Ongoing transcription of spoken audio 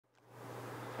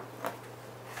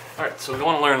Alright, so we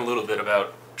want to learn a little bit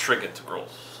about trig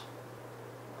integrals.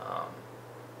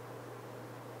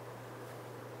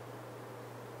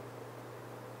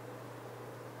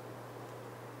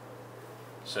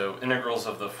 So integrals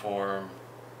of the form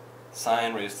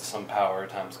sine raised to some power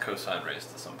times cosine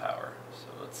raised to some power. So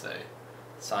let's say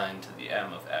sine to the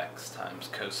m of x times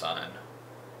cosine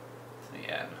to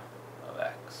the n of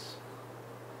x.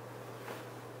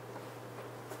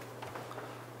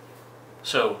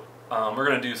 So we're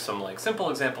going to do some simple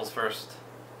examples first,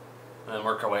 and then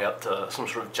work our way up to some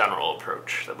sort of general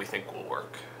approach that we think will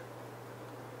work.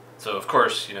 So of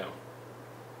course, the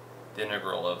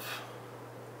integral of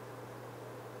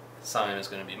sine is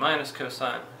going to be minus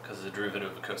cosine, because the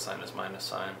derivative of cosine is minus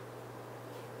sine.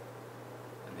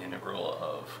 And the integral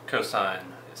of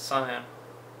cosine is sine.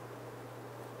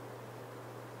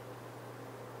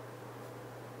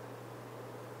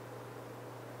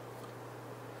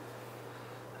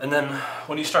 And then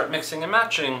when you start mixing and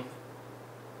matching,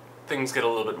 things get a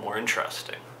little bit more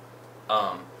interesting.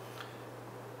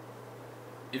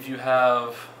 If you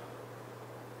have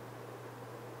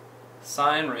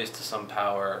sine raised to some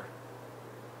power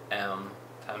m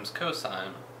times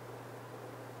cosine,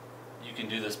 you can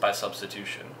do this by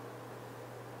substitution.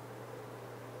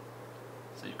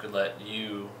 So you could let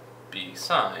u be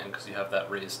sine, because you have that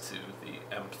raised to the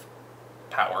mth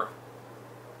power.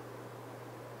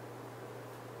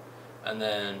 And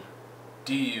then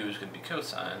du is going to be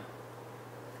cosine.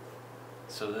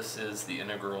 So this is the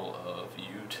integral of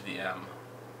u to the m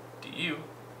du.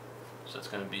 So it's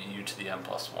going to be u to the m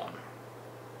plus 1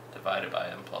 divided by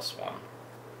m plus 1,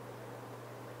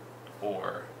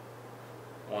 or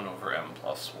 1 over m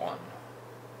plus 1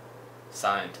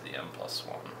 sine to the m plus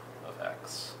 1 of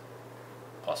x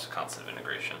plus a constant of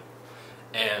integration.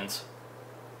 And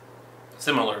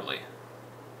similarly,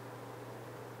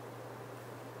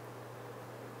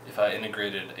 if I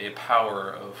integrated a power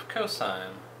of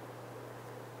cosine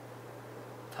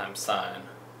times sine,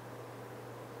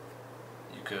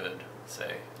 you could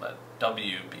say let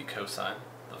w be cosine,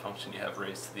 the function you have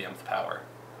raised to the mth power,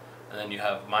 and then you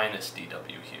have minus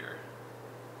dw here,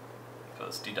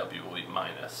 because dw will be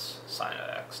minus sine of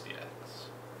x dx.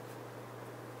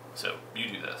 So you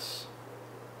do this.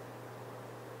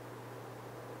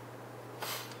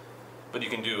 But you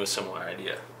can do a similar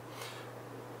idea.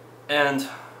 And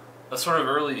a sort of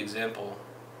early example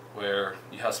where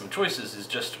you have some choices is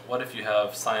just, what if you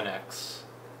have sine x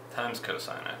times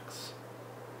cosine x?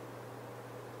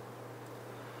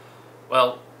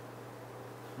 Well,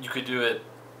 you could do it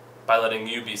by letting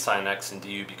u be sine x and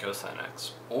du be cosine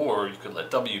x. Or you could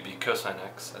let w be cosine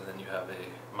x, and then you have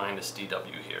a minus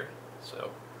dw here.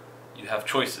 So you have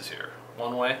choices here.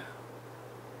 One way,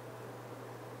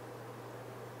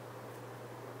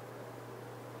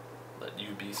 let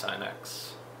u be sine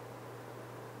x,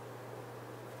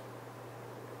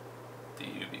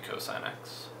 du be cosine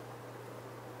x.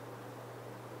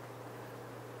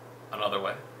 Another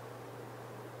way,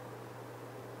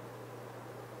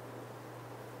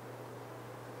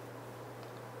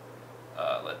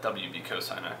 let w be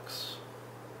cosine x,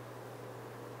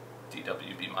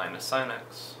 dw be minus sine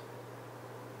x.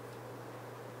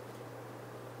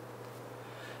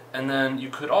 And then you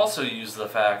could also use the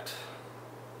fact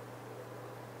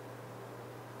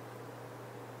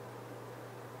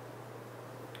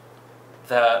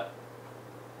that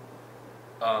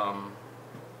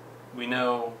we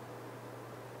know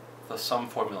the sum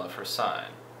formula for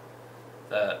sine,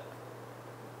 that,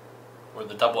 or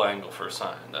the double angle for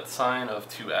sine, that sine of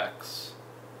 2x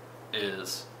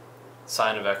is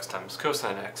sine of x times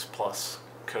cosine x plus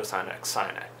cosine x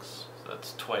sine x. So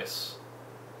that's twice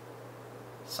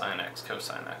sine x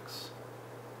cosine x.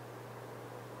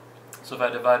 So if I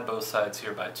divide both sides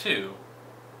here by 2,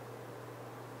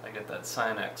 I get that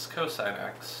sine x cosine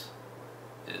x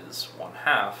is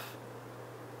 1/2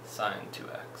 sine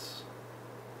 2x.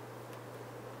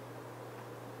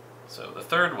 So the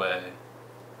third way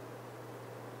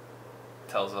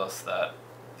tells us that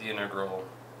the integral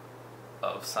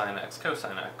of sine x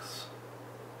cosine x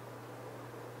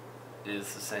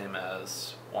is the same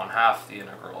as 1/2 the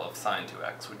integral of sine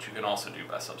 2x, which you can also do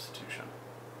by substitution.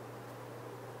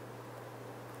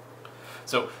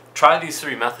 So try these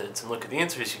three methods and look at the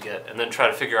answers you get, and then try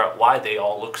to figure out why they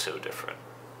all look so different.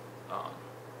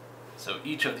 So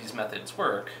each of these methods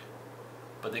work,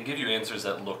 but they give you answers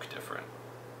that look different.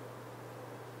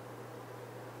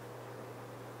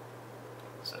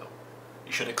 So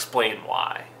you should explain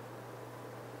why.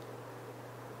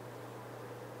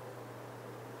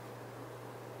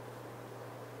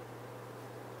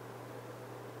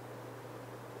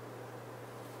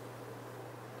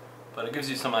 But it gives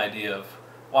you some idea of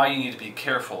why you need to be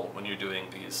careful when you're doing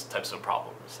these types of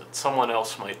problems. That someone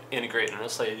else might integrate in a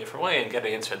slightly different way and get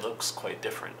an answer that looks quite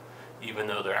different, even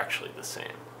though they're actually the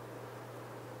same.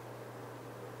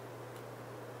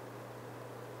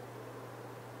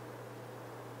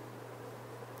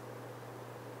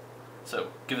 So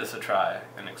give this a try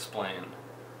and explain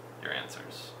your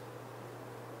answers.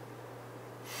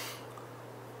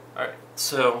 Alright,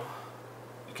 so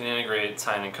we can integrate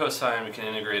sine and cosine. We can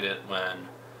integrate it when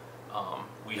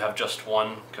we have just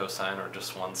one cosine or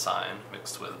just one sine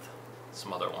mixed with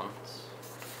some other ones.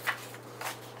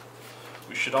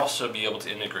 We should also be able to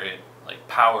integrate like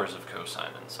powers of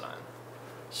cosine and sine.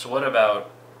 So what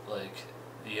about like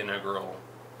the integral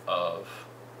of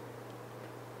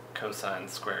cosine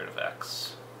squared of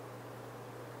x?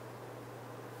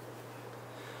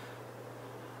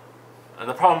 And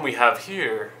the problem we have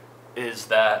here is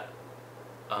that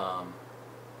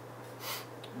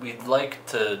we'd like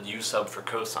to u sub for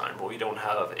cosine, but we don't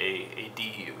have a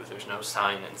du. There's no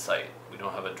sine in sight. We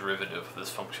don't have a derivative of this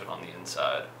function on the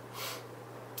inside.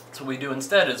 So what we do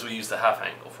instead is we use the half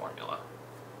angle formula.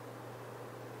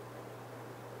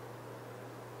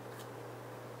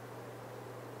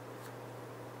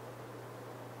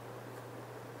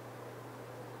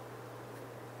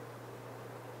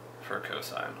 For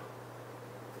cosine,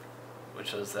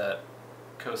 which is that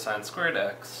cosine squared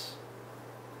x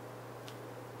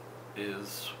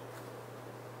is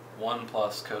 1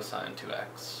 plus cosine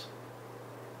 2x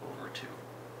over 2.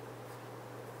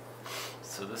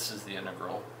 So this is the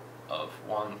integral of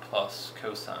 1 plus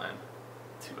cosine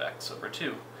 2x over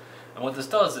 2. And what this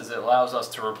does is it allows us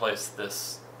to replace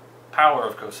this power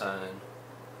of cosine,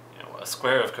 a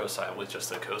square of cosine, with just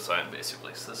a cosine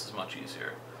basically. So this is much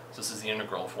easier. So this is the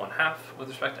integral of 1/2 with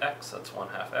respect to x, that's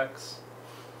 1/2 x,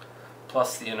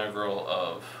 plus the integral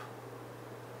of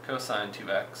cosine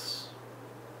 2x,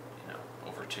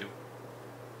 over 2.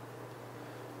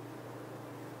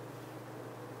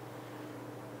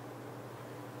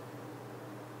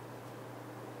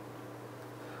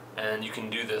 And you can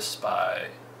do this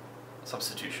by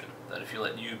substitution, that if you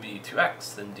let u be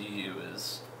 2x, then du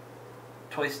is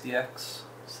twice dx,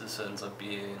 so this ends up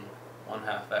being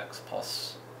 1/2 x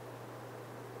plus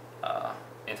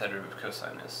antiderivative of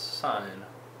cosine is sine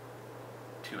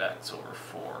 2x over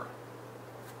 4.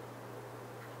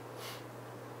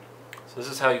 So this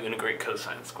is how you integrate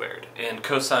cosine squared. And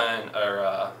cosine,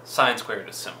 or sine squared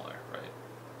is similar, right?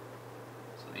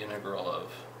 So the integral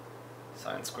of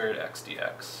sine squared x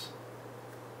dx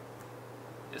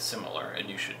is similar, and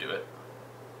you should do it.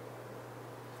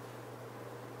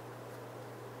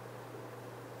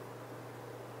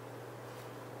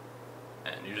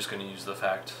 And you're just going to use the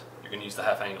fact, you're going to use the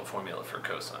half angle formula for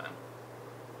cosine.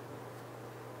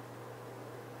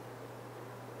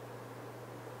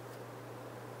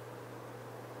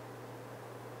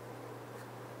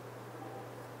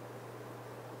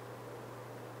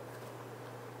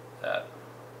 That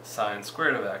sine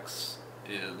squared of x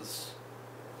is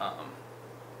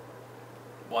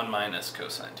 1 minus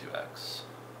cosine 2x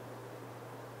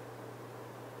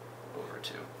over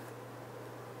 2.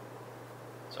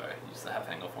 Sorry, use the half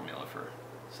angle formula for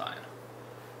sine.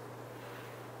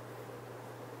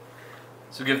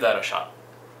 So give that a shot.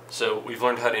 So we've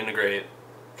learned how to integrate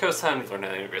cosine, we've learned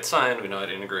how to integrate sine, we know how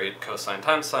to integrate cosine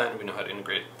times sine, we know how to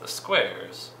integrate the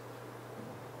squares.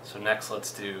 So next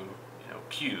let's do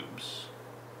cubes.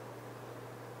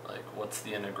 Like, what's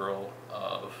the integral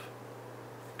of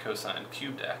cosine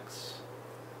cubed x?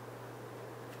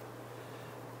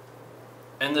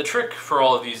 And the trick for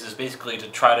all of these is basically to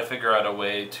try to figure out a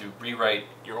way to rewrite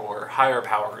your higher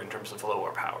power in terms of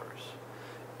lower powers.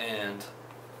 And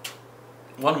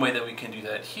one way that we can do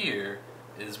that here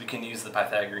is we can use the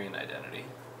Pythagorean identity.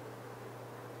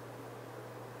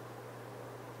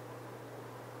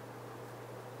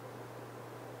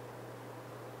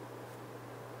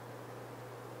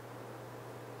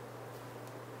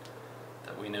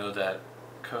 We know that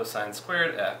cosine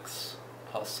squared x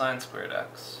plus sine squared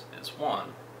x is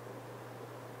 1.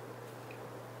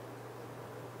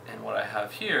 And what I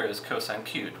have here is cosine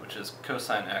cubed, which is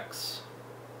cosine x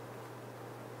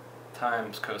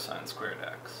times cosine squared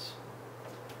x.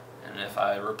 And if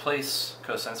I replace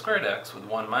cosine squared x with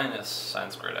 1 minus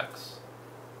sine squared x,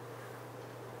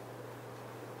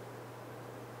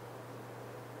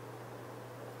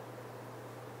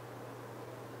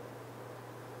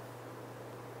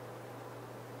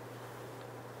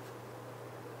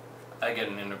 I get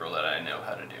an integral that I know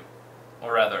how to do.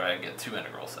 Or rather, I get two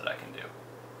integrals that I can do.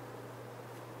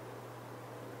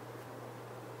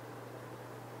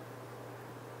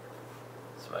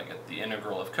 So I get the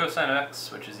integral of cosine of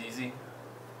x, which is easy.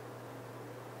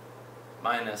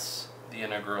 minus the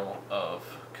integral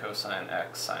of cosine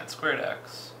x sine squared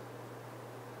x.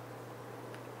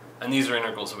 And these are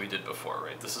integrals that we did before,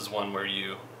 right? This is one where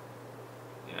you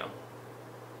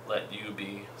let u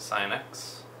be sine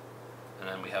x, and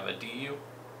then we have a du,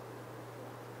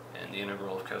 and the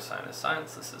integral of cosine is sine,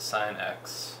 so this is sine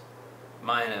x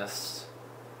minus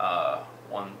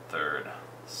 1/3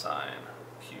 sine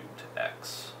cubed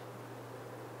x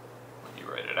when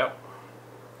you write it out.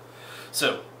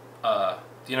 So the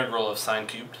integral of sine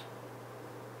cubed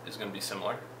is going to be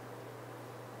similar.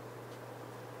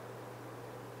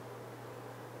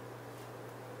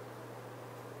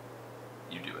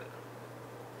 You do it.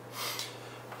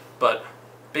 But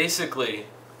basically,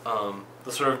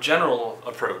 the sort of general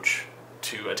approach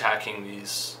to attacking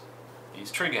these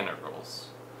trig integrals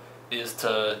is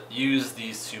to use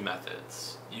these two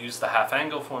methods. Use the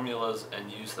half-angle formulas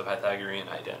and use the Pythagorean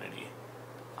identity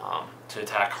to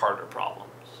attack harder problems.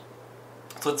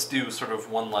 So let's do sort of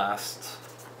one last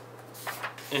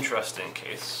interesting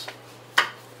case.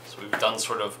 So we've done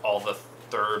sort of all the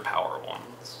third power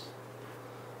ones.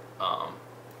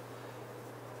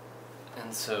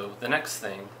 And so the next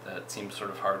thing that seems sort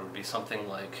of hard would be something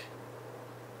like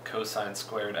cosine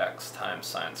squared x times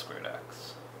sine squared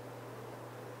x.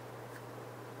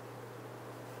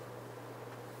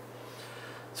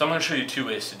 So I'm going to show you two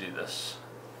ways to do this,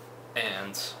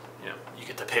 and you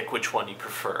get to pick which one you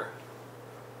prefer.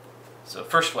 So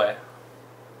first way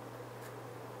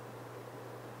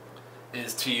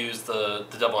is to use the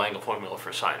double angle formula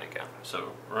for sine again.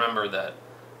 So remember that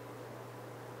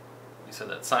we said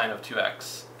that sine of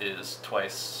 2x is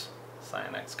twice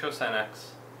sine x cosine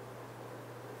x.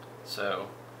 So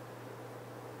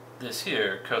this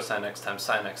here, cosine x times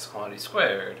sine x quantity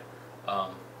squared,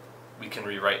 we can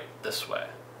rewrite this way.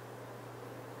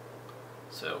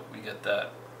 So we get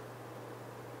that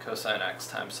cosine x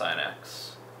times sine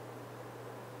x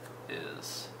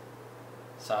is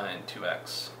sine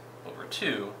 2x over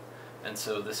 2, and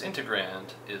so this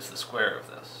integrand is the square of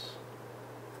this.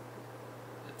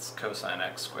 It's cosine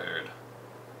x squared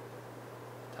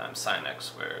times sine x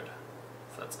squared,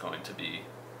 so that's going to be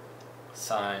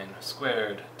sine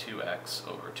squared 2x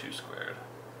over 2 squared,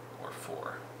 or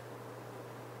 4.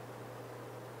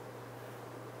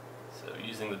 So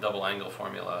using the double angle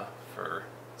formula for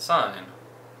sine,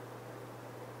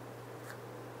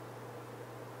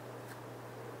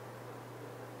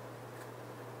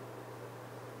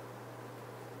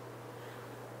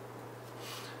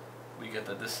 we get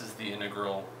that this is the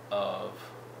integral of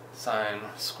sine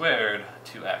squared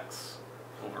 2x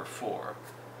over 4.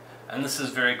 And this is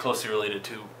very closely related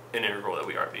to an integral that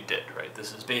we already did, right?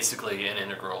 This is basically an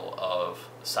integral of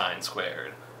sine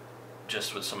squared,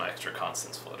 just with some extra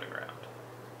constants floating around.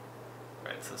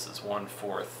 Right, so this is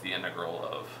 1/4 the integral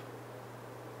of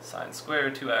sine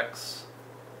squared 2x.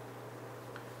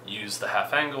 Use the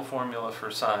half angle formula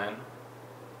for sine,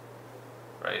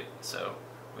 right? So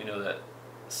we know that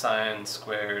sine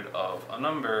squared of a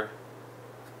number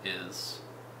is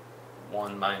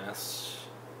 1 minus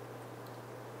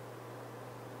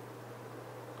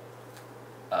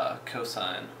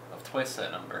cosine of twice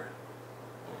that number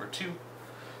over 2.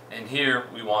 And here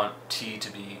we want t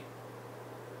to be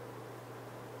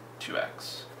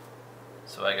 2x.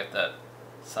 So I get that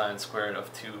sine squared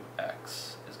of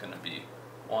 2x is going to be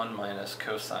 1 minus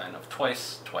cosine of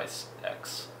twice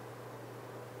x.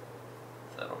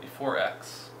 So that'll be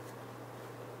 4x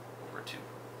over 2.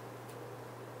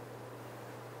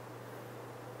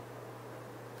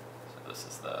 So this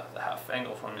is the half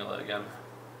angle formula again.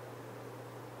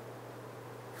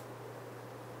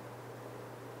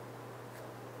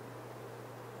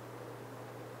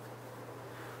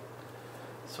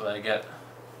 So I get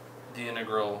the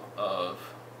integral of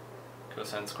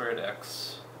cosine squared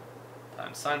x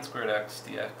times sine squared x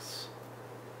dx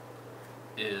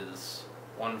is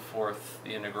 1/4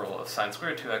 the integral of sine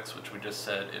squared 2x, which we just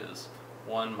said is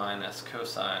 1 minus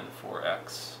cosine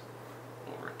 4x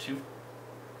over 2.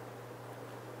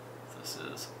 So this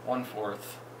is 1/4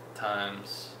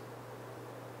 times,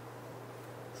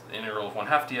 so the integral of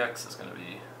 1/2 dx is going to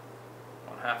be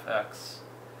 1/2 x,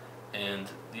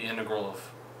 and the integral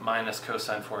of minus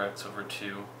cosine 4x over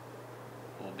 2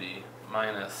 will be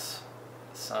minus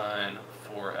sine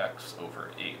 4x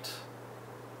over 8.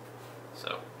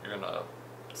 So you're going to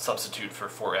substitute for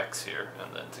 4x here,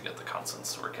 and then to get the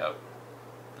constants to work out,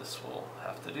 this will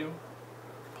have to do,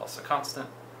 plus a constant.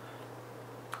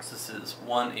 So this is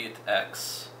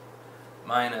 1/8x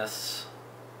minus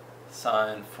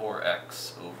sine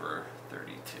 4x over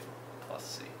 32 plus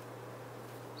c.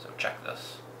 So check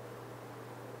this.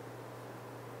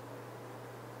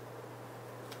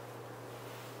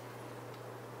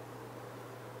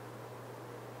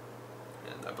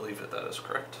 I believe that is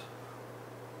correct.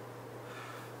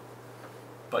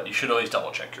 But you should always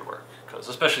double check your work, because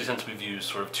especially since we've used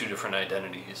sort of two different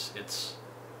identities, it's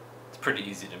pretty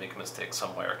easy to make a mistake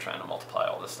somewhere trying to multiply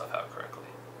all this stuff out correctly.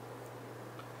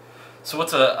 So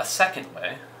what's a second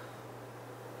way?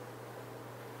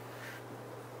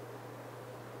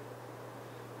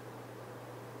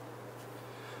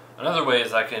 Another way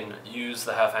is I can use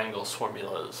the half angles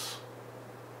formulas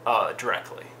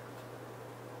directly.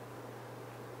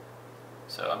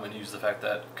 So I'm going to use the fact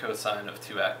that cosine of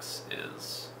 2x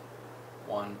is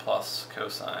 1 plus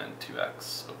cosine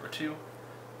 2x over 2,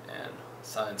 and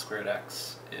sine squared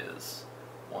x is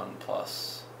 1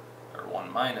 plus, or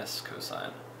 1 minus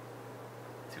cosine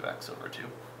 2x over 2.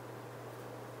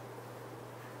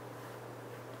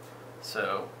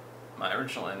 So my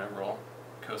original integral,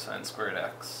 cosine squared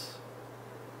x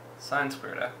sine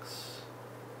squared x,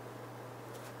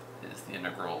 is the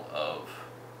integral of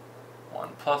 1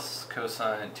 plus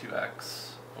cosine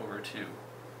 2x over 2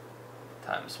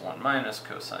 times 1 minus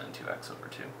cosine 2x over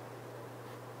 2.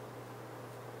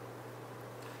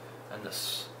 And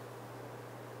this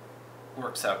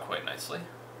works out quite nicely.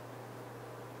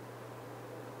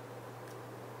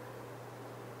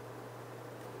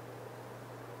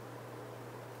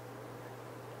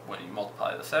 When you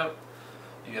multiply this out,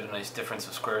 you get a nice difference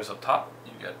of squares up top.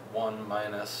 You get 1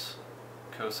 minus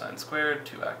cosine squared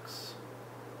 2x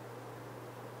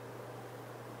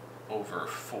over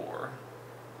 4.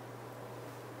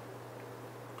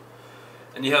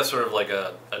 And you have sort of like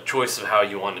a choice of how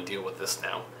you want to deal with this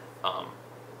now.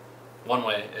 One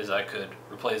way is I could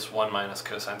replace 1 minus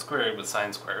cosine squared with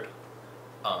sine squared.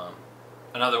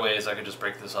 Another way is I could just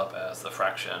break this up as the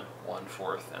fraction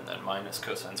 1/4 and then minus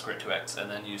cosine squared 2x, and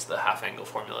then use the half angle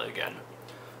formula again.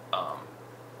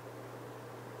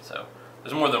 So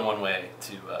there's more than one way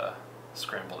to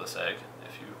scramble this egg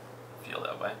if you feel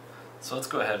that way. So let's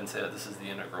go ahead and say that this is the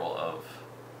integral of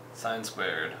sine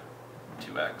squared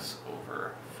 2x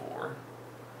over 4.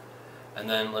 And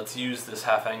then let's use this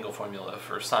half angle formula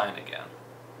for sine again.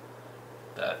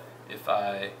 That if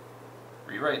I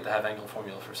rewrite the half angle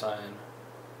formula for sine,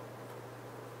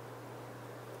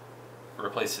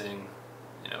 replacing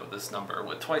this number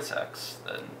with twice x,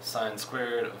 then sine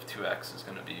squared of 2x is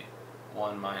going to be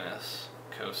 1 minus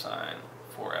cosine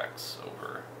 4x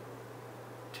over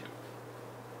 2.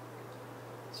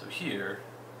 So here,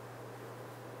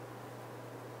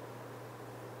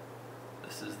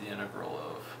 this is the integral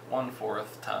of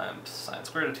 1/4 times sine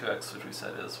squared of 2x, which we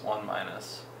said is 1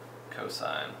 minus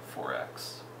cosine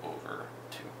 4x over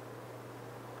 2.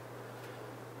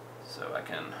 So I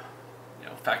can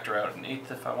factor out an eighth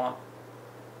if I want.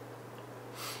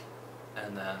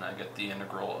 And then I get the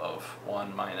integral of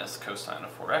 1 minus cosine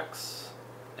of 4x.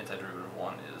 Antiderivative of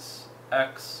 1 is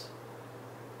x.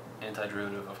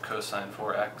 Antiderivative of cosine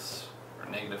 4x, or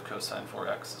negative cosine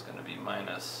 4x, is going to be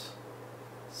minus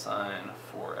sine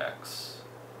 4x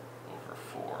over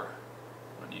 4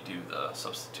 when you do the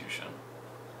substitution.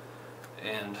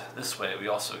 And this way we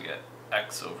also get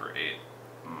x over 8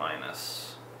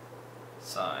 minus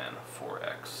sine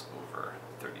 4x over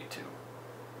 32.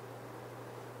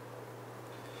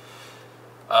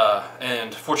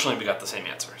 And fortunately we got the same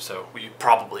answer, so we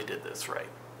probably did this right.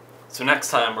 So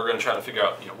next time we're going to try to figure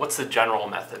out what's the general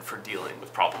method for dealing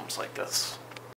with problems like this.